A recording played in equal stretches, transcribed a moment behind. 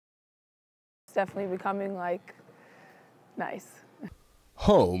definitely becoming like nice.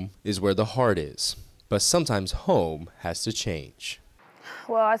 Home is where the heart is, but sometimes home has to change.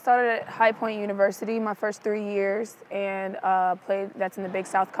 Well, I started at High Point University my first 3 years and that's in the Big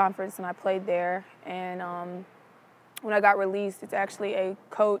South Conference, and I played there. And when I got released, it's actually a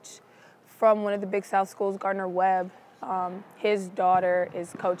coach from one of the Big South schools, Gardner-Webb. His daughter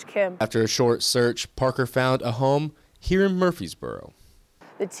is Coach Kim. After a short search, Parker found a home here in Murfreesboro.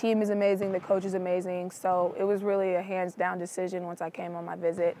 The team is amazing, the coach is amazing, so it was really a hands-down decision once I came on my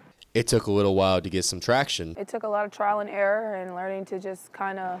visit. It took a little while to get some traction. It took a lot of trial and error and learning to just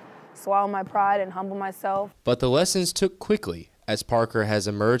kind of swallow my pride and humble myself. But the lessons took quickly as Parker has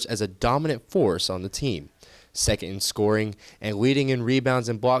emerged as a dominant force on the team. Second in scoring and leading in rebounds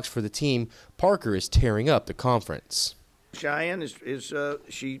and blocks for the team, Parker is tearing up the conference. Cheyenne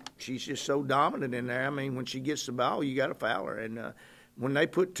she's just so dominant in there. I mean, when she gets the ball, you got to foul her. And when they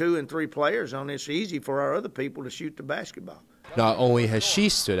put 2 and 3 players on, it's easy for our other people to shoot the basketball. Not only has she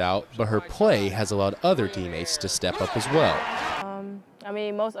stood out, but her play has allowed other teammates to step up as well. I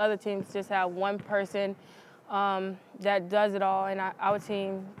mean, most other teams just have one person that does it all, and our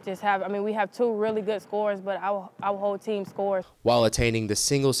team just have, I mean, we have 2 really good scorers, but our whole team scores. While attaining the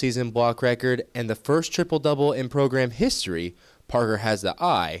single-season block record and the first triple-double in program history, Parker has the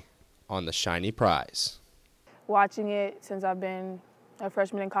eye on the shiny prize. Watching it since I've been a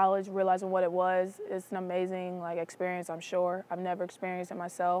freshman in college, realizing what it was, it's an amazing experience, I'm sure. I've never experienced it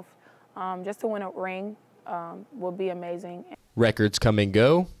myself. Just to win a ring will be amazing. Records come and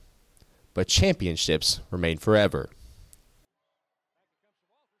go, but championships remain forever.